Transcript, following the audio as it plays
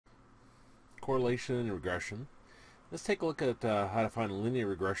correlation and regression. Let's take a look at how to find a linear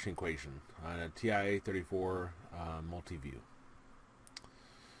regression equation on a TI-34 MultiView.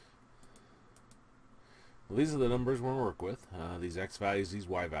 Well, these are the numbers we're going to work with, these x values, these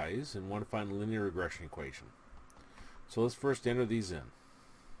y values, and want to find a linear regression equation. So let's first enter these in.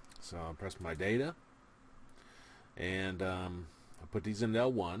 So I'll press my data, and I'll put these in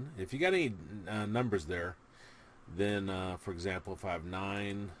L1. If you got any numbers there, then for example, if I have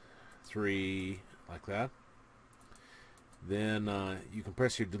 9, 3, like that, then you can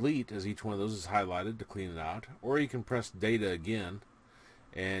press your delete as each one of those is highlighted to clean it out, or you can press data again,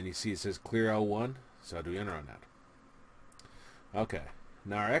 and you see it says clear L1, so I'll do enter on that. Okay,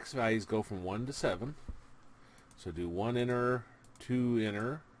 now our x values go from 1 to 7, so do 1 enter, 2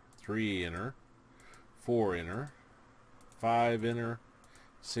 enter, 3 enter, 4 enter, 5 enter,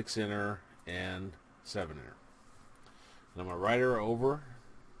 6 enter, and 7 enter. And I'm going to write her over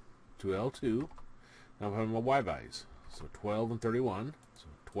to L2. Now I'm having my y values. So 12 and 31. So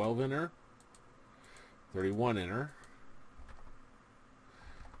 12 enter, 31 enter,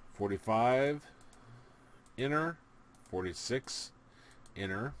 45 enter, 46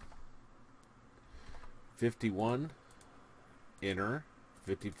 enter, 51 enter,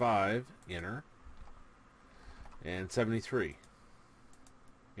 55 enter, and 73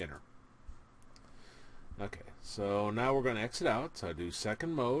 enter. Okay, so now we're going to exit out. So I do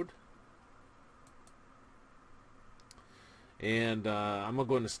second mode, and I'm going to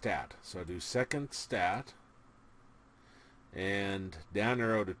go into stat. So I do second stat, and down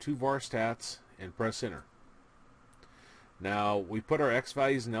arrow to 2 var stats, and press enter. Now we put our x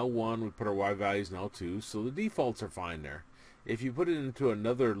values in L1, we put our y values in L2, so the defaults are fine there. If you put it into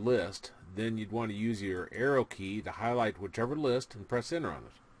another list, then you'd want to use your arrow key to highlight whichever list and press enter on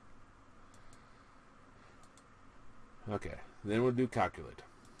it. Okay, then we'll do calculate.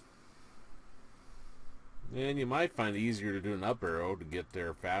 And you might find it easier to do an up arrow to get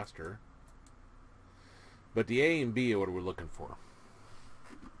there faster. But the A and B are what we're looking for.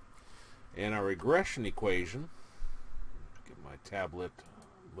 And our regression equation, get my tablet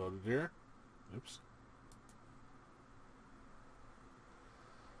loaded here. Oops.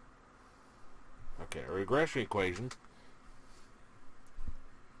 Okay, our regression equation,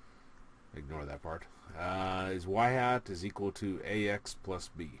 ignore that part, is y hat is equal to ax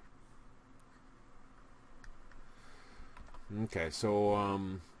plus b. Okay, so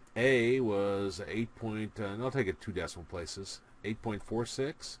a was 8 and I'll take it 2 decimal places,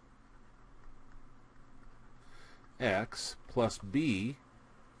 8.46 x plus b,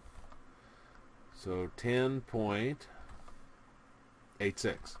 so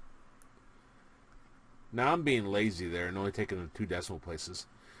 10.86. Now I'm being lazy there and only taking the 2 decimal places.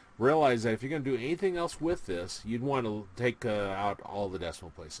 Realize that if you're going to do anything else with this, you'd want to take out all the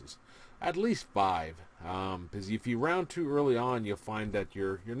decimal places. At least 5. Because if you round too early on, you'll find that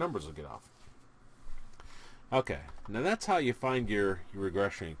your numbers will get off. Okay, now that's how you find your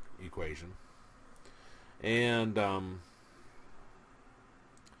regression equation. And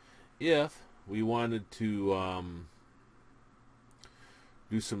if we wanted to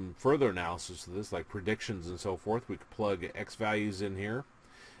do some further analysis of this, like predictions and so forth, we could plug x values in here.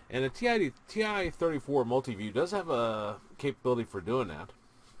 And the TI-34 MultiView does have a capability for doing that.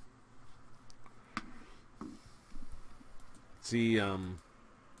 See, if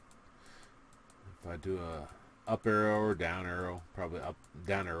I do a up arrow or down arrow, probably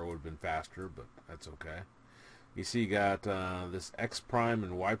down arrow would have been faster, but that's okay. You see you got this x prime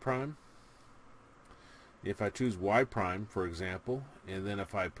and y prime. If I choose y prime, for example, and then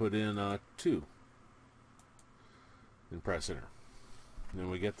if I put in 2, then press enter, then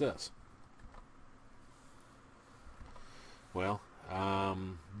we get this. Well,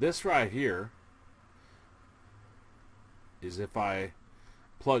 this right here is if I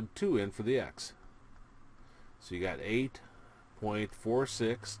plug 2 in for the x. So you got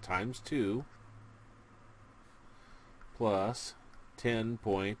 8.46 times 2 plus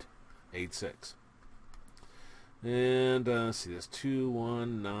 10.86. And see, that's 2,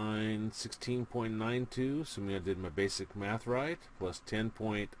 1, 9, 16.92, assuming I did my basic math right, plus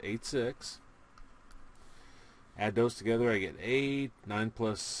 10.86. Add those together, I get 8. 9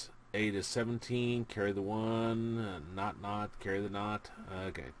 plus 8 is 17. Carry the 1, not, carry the not.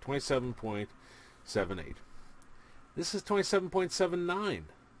 Okay, 27.78. This is 27.79.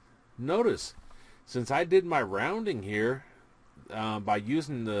 Notice, since I did my rounding here, by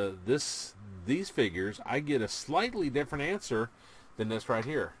using these figures, I get a slightly different answer than this right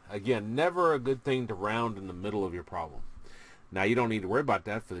here. Again, never a good thing to round in the middle of your problem. Now you don't need to worry about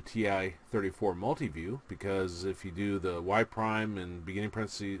that for the TI-34 MultiView, because if you do the y prime and beginning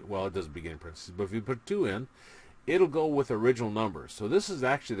parentheses, well, it doesn't beginning parentheses, but if you put 2 in, it'll go with original numbers. So this is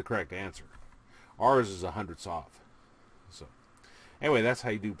actually the correct answer. Ours is 100ths off. So anyway, that's how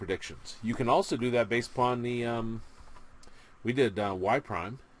you do predictions. You can also do that based upon the we did y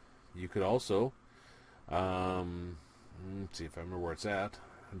prime. You could also let's see if I remember where it's at.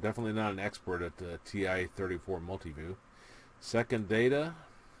 I'm definitely not an expert at the TI-34 MultiView. Second data,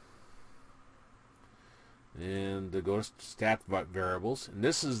 and go to stat variables, and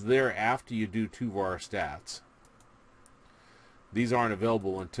this is there after you do 2var stats. These aren't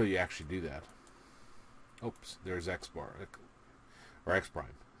available until you actually do that. Oops, there's x bar or x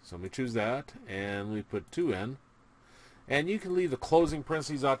prime. So let me choose that, and let me put 2 in, and you can leave the closing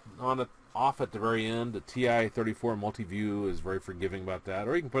parentheses off at the very end. The TI-34 MultiView is very forgiving about that,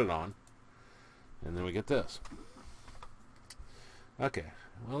 or you can put it on, and then we get this. Okay,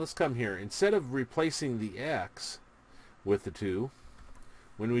 well, let's come here. Instead of replacing the x with the 2,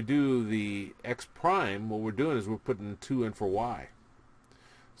 when we do the x prime, what we're doing is we're putting 2 in for y.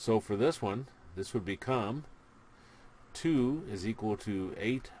 So for this one, this would become 2 is equal to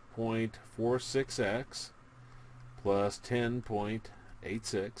 8.46x plus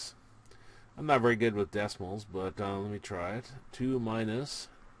 10.86. I'm not very good with decimals, but let me try it. 2 minus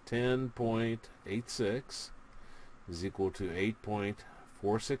 10.86 is equal to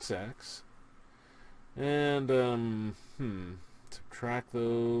 8.46x, and subtract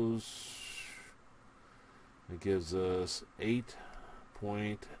those. It gives us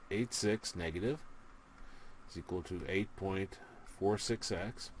 8.86 negative is equal to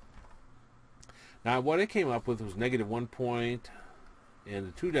 8.46x. Now what I came up with was negative 1 point in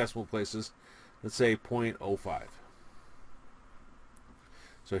the 2 decimal places, let's say 0.05.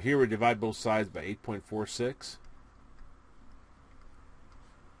 So here we divide both sides by 8.46.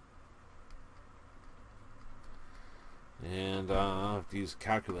 And I'll have to use a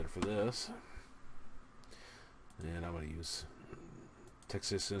calculator for this. And I'm going to use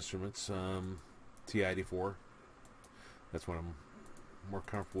Texas Instruments TI-34. That's what I'm more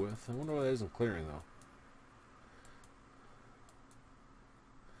comfortable with. I wonder why that isn't clearing though.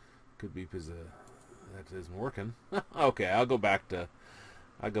 Could be because that isn't working. Okay, I'll go back to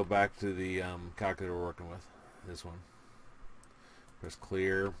the calculator we're working with. This one. Press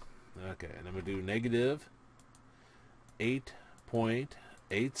clear. Okay, and I'm going to do negative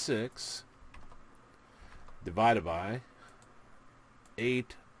 8.86 divided by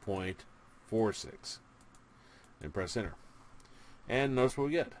 8.46, and press enter. And notice what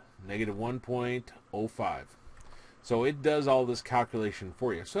we get, negative 1.05. So it does all this calculation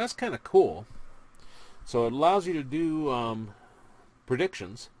for you. So that's kind of cool. So it allows you to do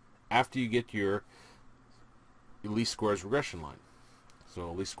predictions after you get your least squares regression line.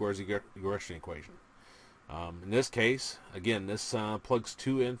 So least squares regression equation. In this case, again, this plugs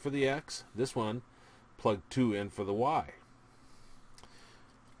 2 in for the x. This one plugged 2 in for the y.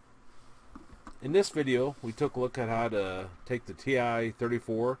 In this video, we took a look at how to take the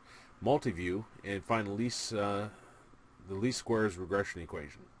TI-34 MultiView and find the least squares regression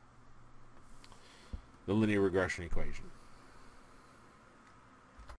equation, the linear regression equation.